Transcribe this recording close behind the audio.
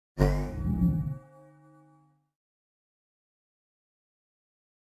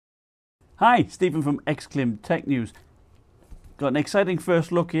Hi, Stephen from Exclaim Tech News. Got an exciting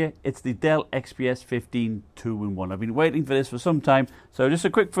first look here. It's the Dell XPS 15 2-in-1. I've been waiting for this for some time, so just a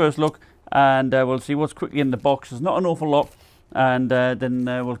quick first look, and we'll see what's quickly in the box. There's not an awful lot, and then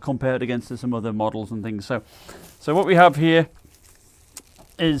we'll compare it against some other models and things. So what we have here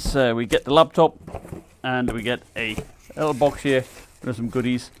is we get the laptop, and we get a little box here with some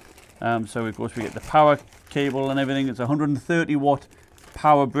goodies. So of course we get the power cable and everything. It's a 130 watt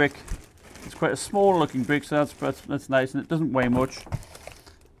power brick. It's quite a small looking brick, so that's nice, and it doesn't weigh much.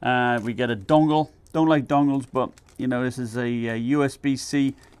 We get a dongle. Don't like dongles, but you know, this is a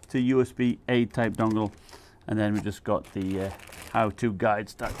USB-C to USB-A type dongle. And then we just got the how-to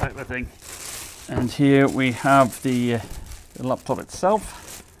guides, that type of thing. And here we have the laptop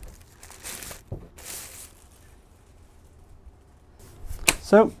itself.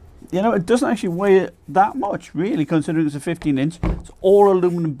 So, you know, it doesn't actually weigh that much, really, considering it's a 15-inch. It's all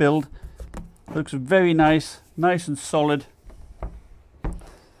aluminum build. Looks very nice, nice and solid.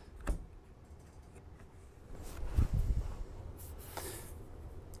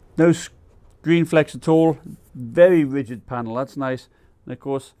 No screen flex at all. Very rigid panel, that's nice. And of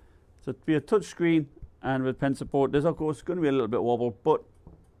course, so to be a touch screen and with pen support, there's of course going to be a little bit wobble, but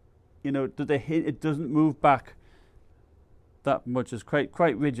you know, it doesn't move back that much. It's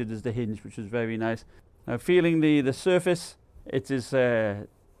quite rigid as the hinge, which is very nice. Now, feeling the surface, it is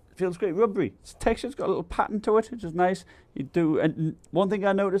feels great rubbery. It's texture, it's got a little pattern to it, which is nice. And one thing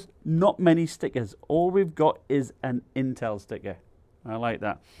I noticed, not many stickers. All we've got is an Intel sticker. I like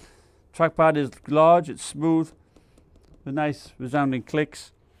that. Trackpad is large, it's smooth, with nice resounding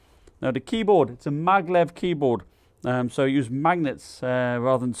clicks. Now the keyboard, it's a maglev keyboard, so use magnets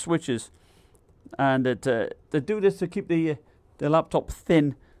rather than switches. And they do this to keep the laptop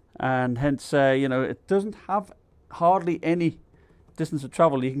thin, and hence you know, it doesn't have hardly any distance of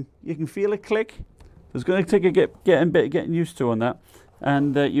travel. You can feel a click. It's going to take a getting used to on that.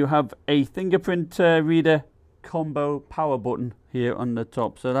 And you have a fingerprint reader combo power button here on the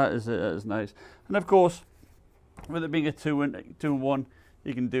top, so that is nice. And of course, with it being a 2-in-1,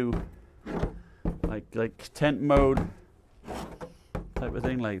 you can do like tent mode type of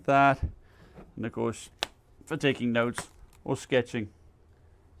thing like that. And of course, for taking notes or sketching,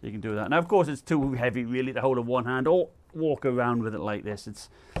 you can do that. Now of course, it's too heavy really to hold in one hand or walk around with it like this. It's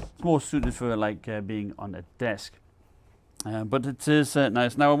more suited for like being on a desk, but it is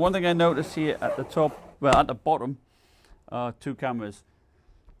nice. Now one thing I noticed here at the top, well at the bottom, are two cameras.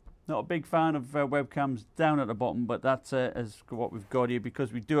 Not a big fan of webcams down at the bottom, but that's is what we've got here,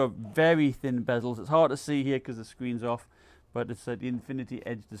 because we do have very thin bezels. It's hard to see here because the screen's off, but it's the Infinity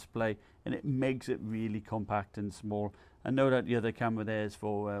Edge display, and it makes it really compact and small. And no doubt the other camera there is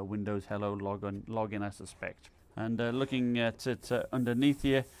for Windows Hello login, I suspect. And looking at it underneath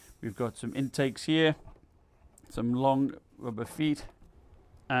here, we've got some intakes here, some long rubber feet,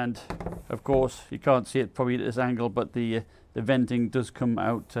 and of course you can't see it probably at this angle, but the venting does come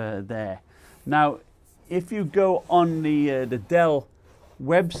out there. Now if you go on the Dell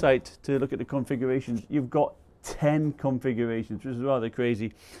website to look at the configurations, you've got 10 configurations, which is rather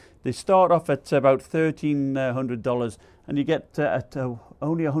crazy. They start off at about $1,300, and you get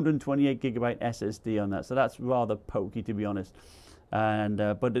only 128 gigabyte SSD on that. So that's rather pokey, to be honest. And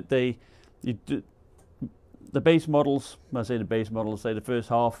but the base models, I say the base models, say the first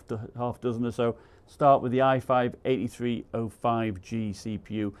half dozen or so, start with the i5-8305G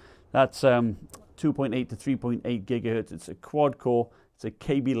CPU. That's 2.8 to 3.8 gigahertz. It's a quad core. It's a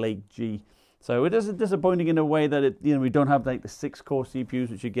Kaby Lake G. So it isn't disappointing in a way that we don't have like the 6-core CPUs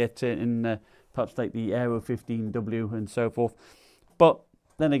which you get in perhaps like the Aero 15W and so forth. But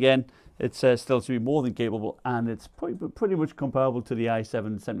then again, it's still to be more than capable, and it's pretty much comparable to the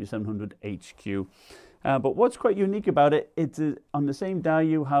i7-7700 HQ. But what's quite unique about it, it's on the same die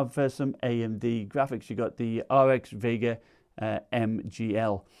you have some AMD graphics. You got the RX Vega M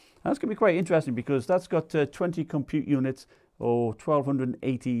GL. That's going to be quite interesting because that's got 20 compute units or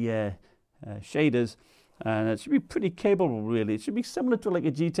 1280 shaders, and it should be pretty capable really. It should be similar to like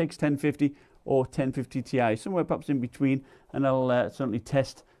a GTX 1050 or 1050 Ti, somewhere perhaps in between, and I'll certainly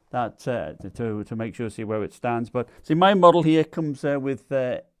test that to make sure, see where it stands. But see, my model here comes with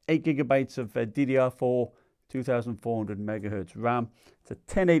 8 gigabytes of DDR4 2400 megahertz RAM. It's a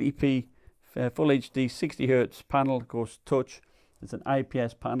 1080p full HD 60 hertz panel, of course touch. It's an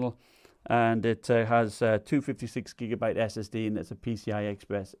IPS panel, and it has 256 gigabyte SSD, and it's a PCI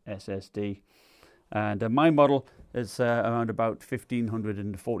Express SSD. And my model is around about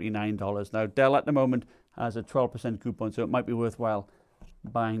 $1,549. Now Dell at the moment has a 12% coupon, so it might be worthwhile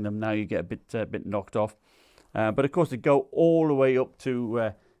buying them now. You get a bit knocked off. But of course, they go all the way up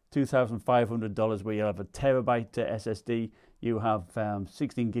to $2,500 where you have a terabyte SSD, you have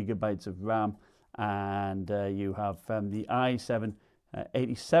 16 gigabytes of RAM, and you have the i7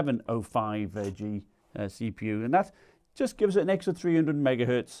 8705G CPU, and that just gives it an extra 300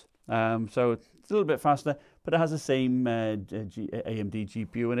 megahertz. So it's a little bit faster, but it has the same AMD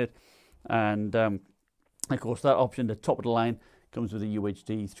GPU in it. And of course, that option, the top of the line, comes with a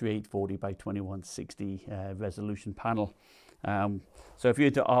UHD 3840 by 2160 resolution panel. So if you're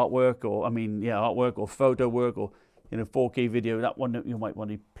into artwork, or artwork or photo work, or 4K video, that one you might want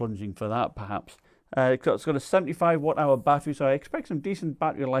to be plunging for that perhaps. It's got a 75 watt-hour battery, so I expect some decent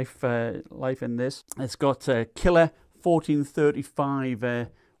battery life in this. It's got killer 1435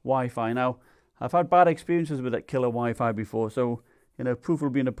 Wi-Fi. Now, I've had bad experiences with that killer Wi-Fi before, so proof will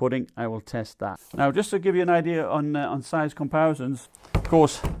be in the pudding. I will test that. Now, just to give you an idea on size comparisons, of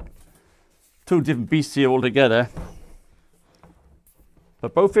course, two different beasts here altogether,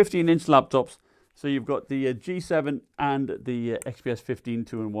 but both 15-inch laptops. So you've got the G7 and the XPS 15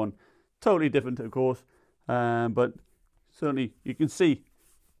 2-in-1. Totally different, of course, but certainly you can see,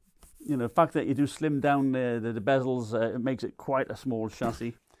 the fact that you do slim down the bezels, it makes it quite a small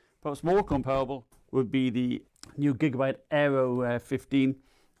chassis. Perhaps more comparable would be the new Gigabyte Aero 15,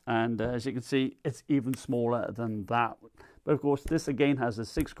 and as you can see, it's even smaller than that. But of course, this again has a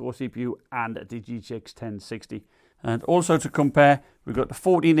 6-core CPU and the GTX 1060. And also to compare, we've got the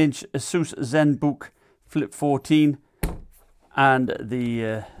 14-inch Asus ZenBook Flip 14 and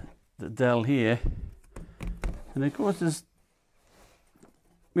the Dell here. And of course,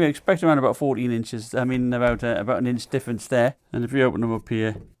 we expect around about 14 inches. I mean, about an inch difference there. And if you open them up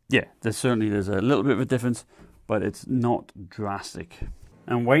here, yeah, there's a little bit of a difference, but it's not drastic.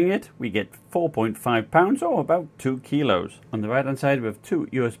 And weighing it, we get 4.5 pounds or about 2 kilos. On the right hand side, we have 2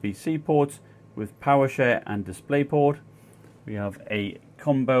 USB-C ports with power share and display port. We have a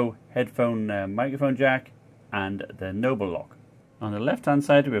combo headphone microphone jack and the Noble lock. On the left hand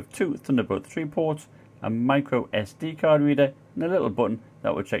side, we have 2 Thunderbolt 3 ports, a micro SD card reader, and a little button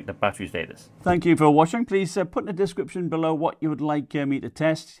that will check the battery status. Thank you for watching. Please put in the description below what you would like me to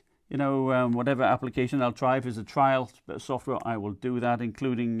test. Whatever application I'll try. If it's a trial bit of software, I will do that,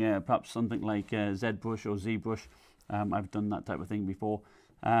 including perhaps something like ZBrush or ZBrush. I've done that type of thing before.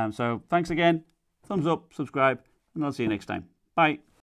 So thanks again. Thumbs up, subscribe, and I'll see you next time. Bye.